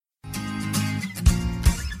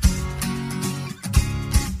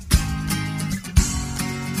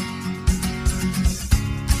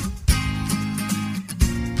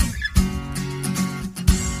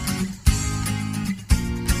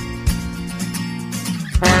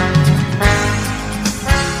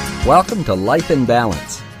Welcome to Life in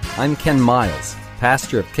Balance. I'm Ken Miles,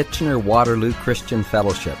 pastor of Kitchener-Waterloo Christian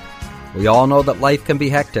Fellowship. We all know that life can be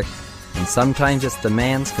hectic, and sometimes its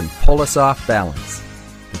demands can pull us off balance.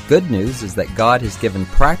 The good news is that God has given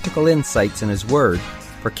practical insights in His Word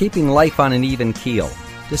for keeping life on an even keel,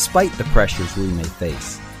 despite the pressures we may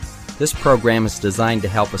face. This program is designed to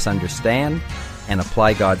help us understand and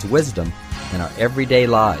apply God's wisdom in our everyday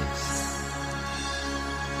lives.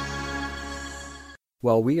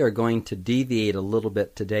 Well, we are going to deviate a little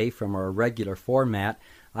bit today from our regular format.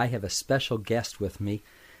 I have a special guest with me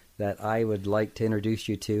that I would like to introduce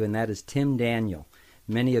you to, and that is Tim Daniel.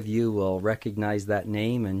 Many of you will recognize that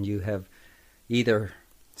name, and you have either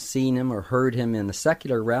seen him or heard him in the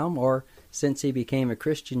secular realm, or since he became a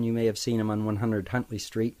Christian, you may have seen him on 100 Huntley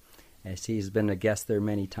Street, as he's been a guest there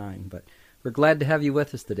many times. But we're glad to have you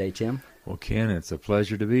with us today, Tim. Well, Ken, it's a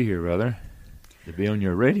pleasure to be here, brother, to be on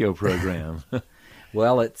your radio program.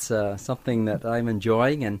 Well, it's something that I'm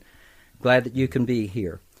enjoying and glad that you can be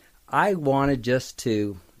here. I wanted just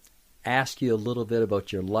to ask you a little bit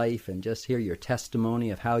about your life and just hear your testimony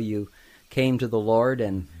of how you came to the Lord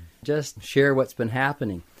and just share what's been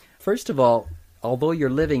happening. First of all, although you're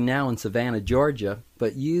living now in Savannah, Georgia,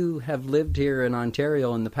 but you have lived here in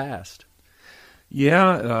Ontario in the past.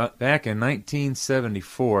 Yeah, back in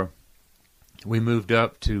 1974, we moved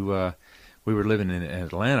up to... we were living in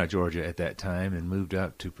Atlanta, Georgia at that time, and moved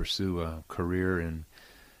up to pursue a career in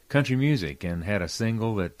country music, and had a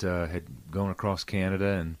single that had gone across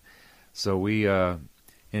Canada, and so we and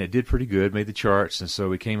it did pretty good, made the charts, and so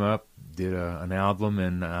we came up, did an album,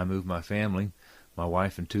 and I moved my family, my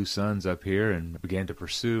wife and 2 sons, up here, and began to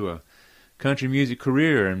pursue a country music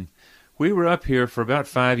career. And we were up here for about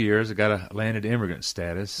 5 years. I got a landed immigrant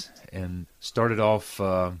status, and started off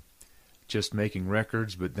just making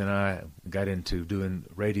records, but then I got into doing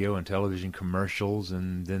radio and television commercials,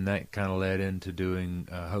 and then that kind of led into doing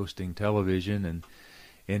hosting television, and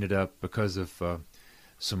ended up, because of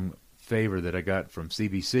some favor that I got from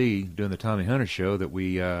CBC doing the Tommy Hunter show, that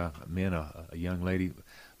we, me and a young lady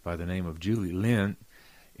by the name of Julie Lynn,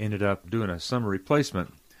 ended up doing a summer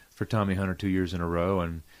replacement for Tommy Hunter 2 years in a row,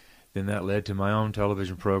 and then that led to my own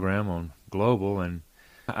television program on Global, and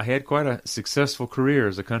I had quite a successful career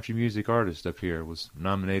as a country music artist up here. Was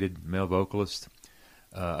nominated Male Vocalist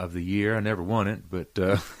of the Year. I never won it, but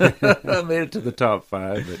I made it to the top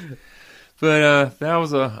 5. But that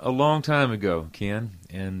was a long time ago, Ken,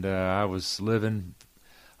 and I was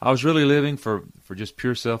really living for just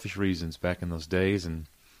pure selfish reasons back in those days. And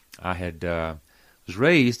I had was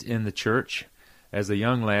raised in the church as a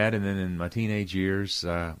young lad, and then in my teenage years,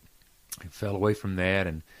 I fell away from that,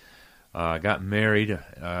 and I got married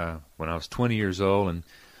when I was 20 years old, and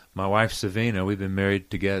my wife Savina, we've been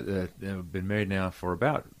married together. Been married now for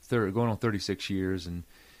about going on 36 years, and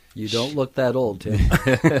you don't look that old,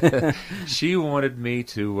 Tim. She wanted me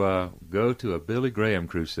to go to a Billy Graham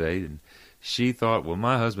crusade, and she thought, well,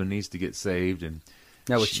 my husband needs to get saved. And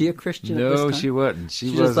now, was she a Christian? No, at this time? she wasn't.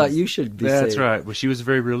 She just thought you should be saved. That's right. Well, she was a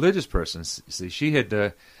very religious person. See, she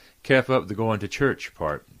had kept up the going to church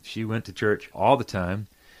part. She went to church all the time,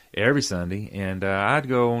 every Sunday, and I'd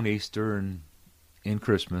go on Easter and in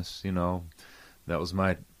Christmas. You know, that was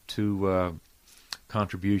my 2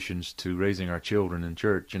 contributions to raising our children in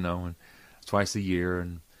church. You know, and twice a year.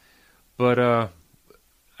 But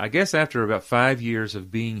I guess after about 5 years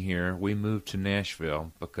of being here, we moved to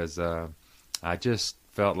Nashville because I just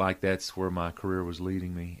felt like that's where my career was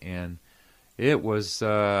leading me, and it was.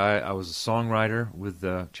 I was a songwriter with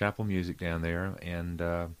Chapel Music down there, and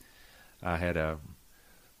I had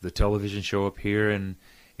the television show up here, and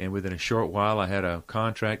within a short while I had a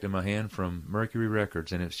contract in my hand from Mercury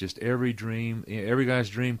Records, and it's just every guy's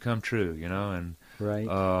dream come true, you know. And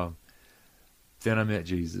right. Then I met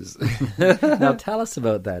Jesus. Now tell us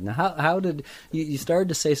about that. Now how did you started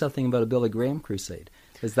to say something about a Billy Graham crusade?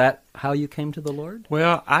 Is that how you came to the Lord?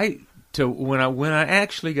 Well, when I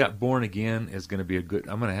actually got born again is going to be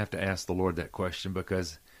I'm going to have to ask the Lord that question,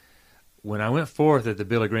 because when I went forth at the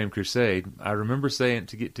Billy Graham crusade, I remember saying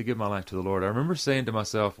to give my life to the Lord. I remember saying to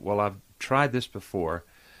myself, "Well, I've tried this before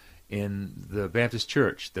in the Baptist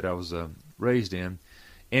church that I was raised in,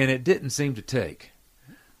 and it didn't seem to take."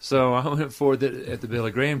 So I went forth at the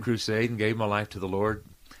Billy Graham crusade and gave my life to the Lord.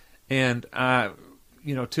 And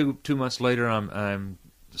two months later, I'm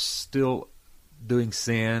still doing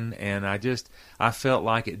sin, and I felt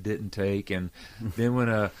like it didn't take. And then when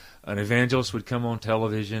an evangelist would come on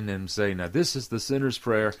television and say, "Now this is the sinner's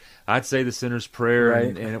prayer," I'd say the sinner's prayer, right.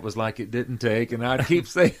 and it was like it didn't take, and I'd keep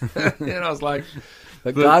saying, and I was like,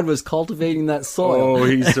 but God was cultivating that soil. Oh,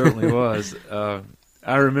 He certainly was.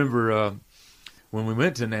 I remember when we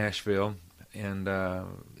went to Nashville, and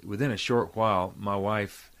within a short while, my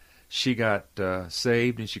wife, she got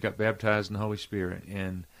saved and she got baptized in the Holy Spirit.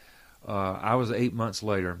 And I was 8 months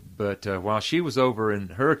later. But while she was over in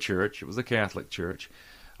her church, it was a Catholic church,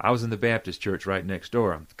 I was in the Baptist church right next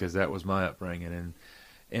door because that was my upbringing.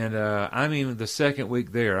 And I mean, the second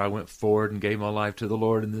week there, I went forward and gave my life to the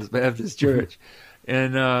Lord in this Baptist church.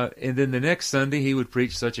 And then the next Sunday, he would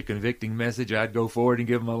preach such a convicting message, I'd go forward and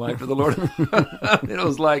give my life to the Lord. It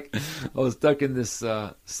was like I was stuck in this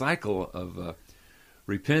cycle of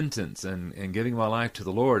repentance and giving my life to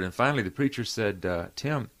the Lord. And finally, the preacher said,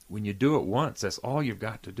 Tim, when you do it once, that's all you've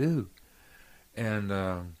got to do.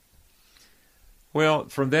 And well,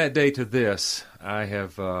 from that day to this, I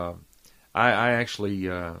have I actually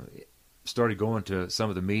started going to some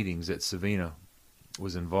of the meetings that Savina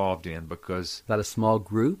was involved in, because Is that a small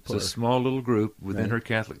group? it's a small little group within Right. her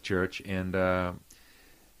Catholic church, and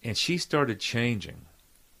she started changing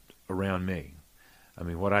around me. I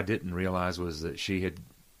mean, what I didn't realize was that she had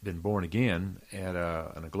been born again at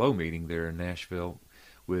an Aglow meeting there in Nashville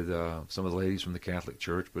with some of the ladies from the Catholic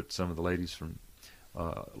Church, but some of the ladies from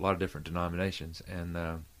a lot of different denominations,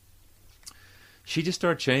 and she just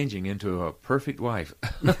started changing into a perfect wife.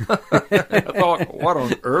 I thought, what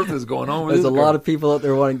on earth is going on with There's this a girl? lot of people out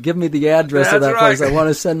there wanting, give me the address of That's that place. right. I want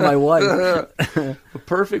to send my wife. A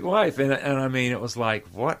perfect wife, and I mean, it was like,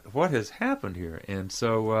 what has happened here? And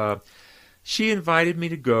so she invited me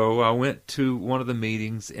to go. I went to one of the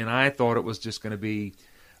meetings, and I thought it was just going to be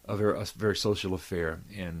a very social affair,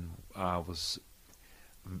 and I was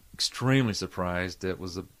extremely surprised. It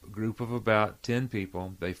was a group of about 10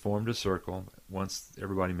 people. They formed a circle once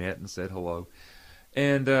everybody met and said hello.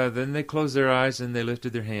 And then they closed their eyes and they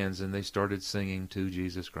lifted their hands and they started singing to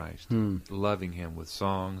Jesus Christ, loving Him with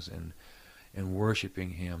songs and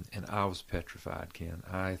worshiping Him. And I was petrified, Ken.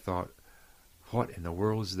 I thought, what in the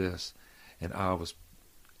world is this? And I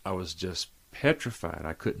was just petrified.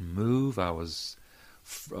 I couldn't move. I was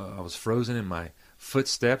frozen in my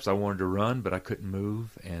footsteps. I wanted to run, but I couldn't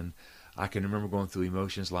move. And I can remember going through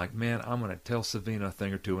emotions like, man, I'm going to tell Savina a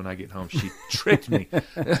thing or two when I get home. She tricked me.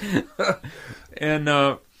 And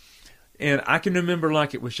I can remember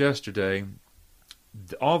like it was yesterday.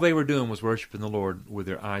 All they were doing was worshiping the Lord with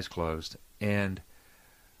their eyes closed. And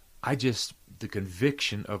the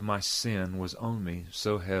conviction of my sin was on me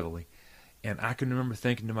so heavily. And I can remember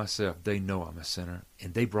thinking to myself, they know I'm a sinner,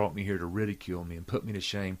 and they brought me here to ridicule me and put me to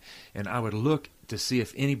shame. And I would look to see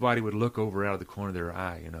if anybody would look over out of the corner of their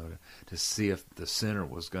eye, to see if the sinner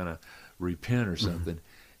was going to repent or something.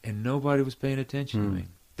 And nobody was paying attention to me.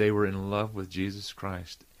 They were in love with Jesus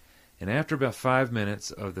Christ. And after about 5 minutes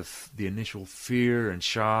of the initial fear and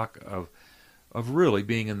shock of really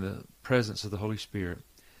being in the presence of the Holy Spirit,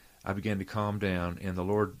 I began to calm down, and the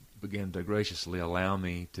Lord began to graciously allow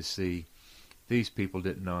me to see these people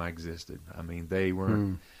didn't know I existed. I mean, they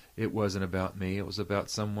weren't. It wasn't about me. It was about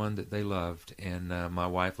someone that they loved, and my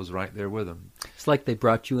wife was right there with them. It's like they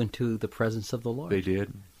brought you into the presence of the Lord. They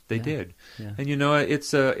did. They did. Yeah. And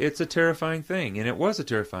it's a terrifying thing, and it was a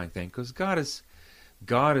terrifying thing because God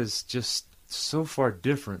is just so far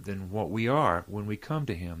different than what we are when we come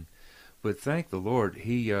to Him. But thank the Lord,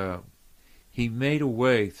 He made a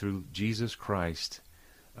way through Jesus Christ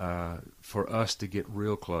for us to get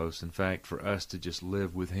real close. In fact, for us to just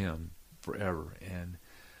live with Him forever. And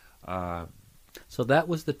so that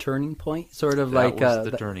was the turning point, sort of that like was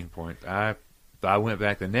the turning point. I went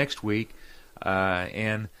back the next week,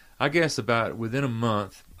 and I guess about within a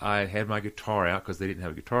month, I had my guitar out because they didn't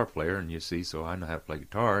have a guitar player, and you see, so I know how to play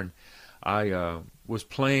guitar. And I was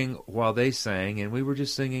playing while they sang, and we were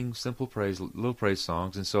just singing simple praise, little praise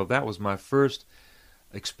songs. And so that was my first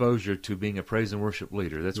exposure to being a praise and worship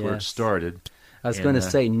leader. That's where it Yes. started. I was going to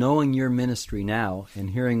say, knowing your ministry now and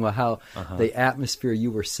hearing how the atmosphere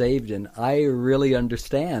you were saved in, I really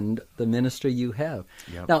understand the ministry you have.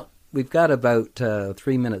 Yep. Now, we've got about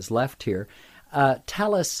 3 minutes left here.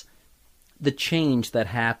 Tell us the change that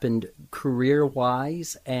happened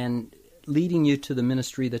career-wise and leading you to the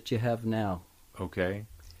ministry that you have now. Okay.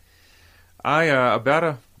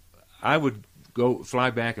 I would fly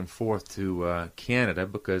back and forth to Canada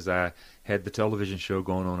because I had the television show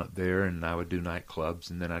going on up there, and I would do nightclubs,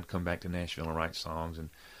 and then I'd come back to Nashville and write songs and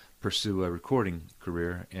pursue a recording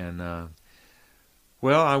career. And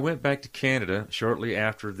I went back to Canada shortly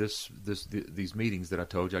after these meetings that I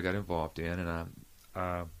told you I got involved in, and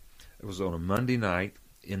it was on a Monday night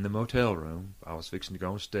in the motel room. I was fixing to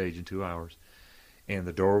go on stage in 2 hours. And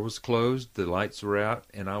the door was closed, the lights were out,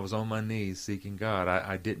 and I was on my knees seeking God.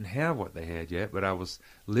 I didn't have what they had yet, but I was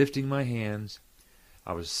lifting my hands.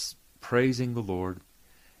 I was praising the Lord.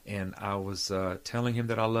 and I was telling him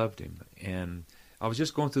that I loved him, and I was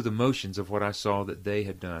just going through the motions of what I saw that they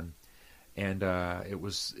had done, and it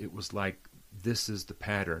was like, this is the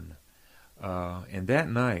pattern. And that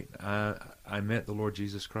night, I met the Lord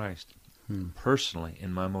Jesus Christ personally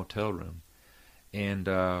in my motel room, and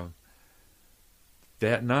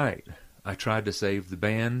that night I tried to save the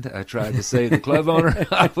band. I tried to save the club owner.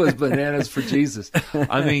 I was bananas for Jesus.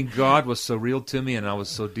 I mean, God was so real to me, and I was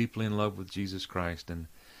so deeply in love with Jesus Christ. And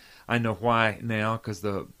I know why now, because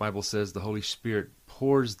the Bible says the Holy Spirit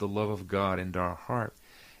pours the love of God into our heart.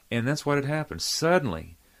 And that's what had happened.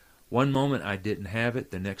 Suddenly, one moment I didn't have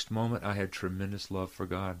it. The next moment I had tremendous love for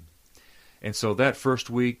God. And so that first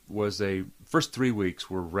 3 weeks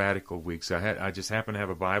were radical weeks. I just happened to have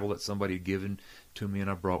a Bible that somebody had given to me and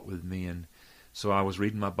I brought with me. And so I was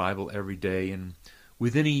reading my Bible every day. And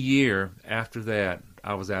within a year after that,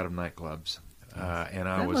 I was out of nightclubs. That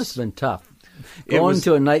must have been tough. Going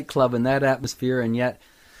to a nightclub in that atmosphere and yet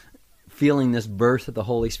feeling this birth of the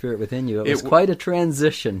Holy Spirit within you. It was quite a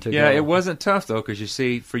transition to go. Yeah, it wasn't tough, though, because you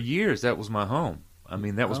see, for years, that was my home. I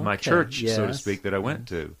mean, that was my church, so to speak, that I went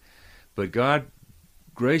to. But God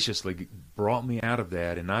graciously brought me out of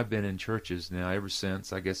that, and I've been in churches now ever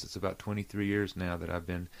since. I guess it's about 23 years now that I've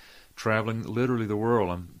been traveling literally the world.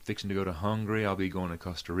 I'm fixing to go to Hungary. I'll be going to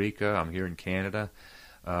Costa Rica. I'm here in Canada.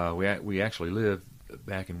 We actually live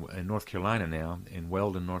back in North Carolina now, in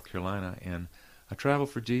Weldon, North Carolina, and I travel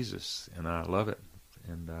for Jesus, and I love it,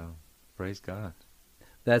 and praise God.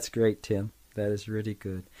 That's great, Tim. That is really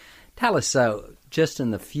good. Tell us, just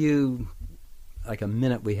in the few, like a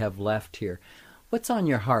minute we have left here, what's on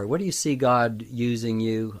your heart? What do you see God using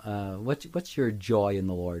you? What's your joy in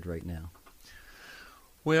the Lord right now?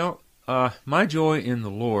 Well, my joy in the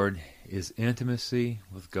Lord is intimacy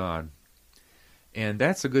with God. And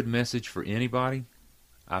that's a good message for anybody.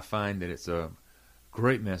 I find that it's a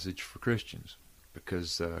great message for Christians,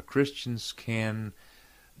 because Christians can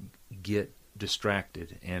get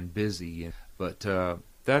distracted and busy. But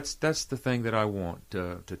that's the thing that I want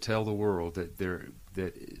to tell the world,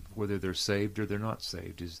 that whether they're saved or they're not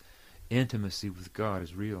saved, is intimacy with God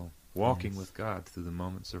is real. Walking with God through the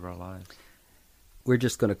moments of our lives. We're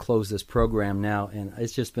just going to close this program now, and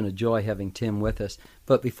it's just been a joy having Tim with us.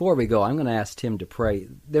 But before we go, I'm going to ask Tim to pray.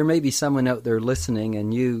 There may be someone out there listening,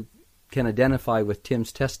 and you can identify with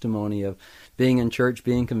Tim's testimony of being in church,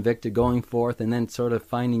 being convicted, going forth, and then sort of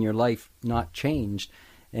finding your life not changed.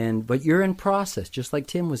 But you're in process, just like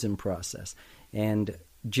Tim was in process. And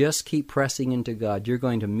just keep pressing into God. You're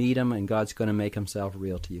going to meet Him, and God's going to make Himself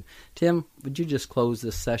real to you. Tim, would you just close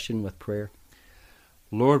this session with prayer?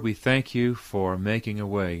 Lord, we thank you for making a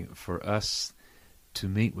way for us to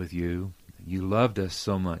meet with you. You loved us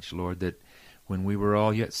so much, Lord, that when we were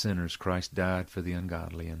all yet sinners, Christ died for the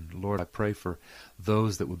ungodly. And Lord, I pray for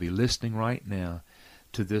those that will be listening right now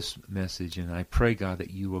to this message, and I pray, God,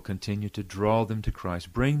 that you will continue to draw them to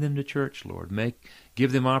Christ. Bring them to church, Lord.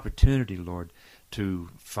 Give them opportunity, Lord, to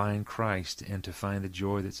find Christ and to find the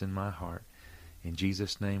joy that's in my heart. In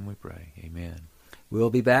Jesus' name we pray. Amen. We'll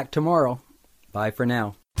be back tomorrow. Bye for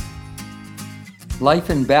now. Life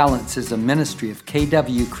in Balance is a ministry of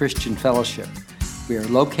KW Christian Fellowship. We are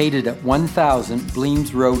located at 1000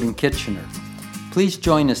 Bleams Road in Kitchener. Please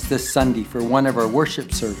join us this Sunday for one of our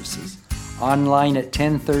worship services, online at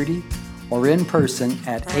 10:30 or in person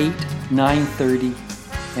at 8, 9:30,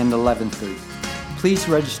 and 11:30. Please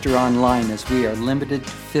register online as we are limited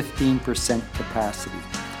to 15% capacity.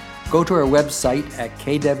 Go to our website at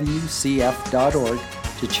kwcf.org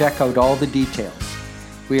to check out all the details.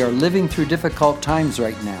 We are living through difficult times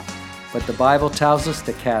right now, but the Bible tells us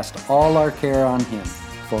to cast all our care on Him,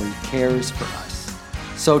 for He cares for us.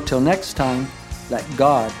 So till next time, let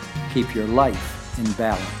God keep your life in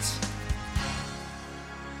balance.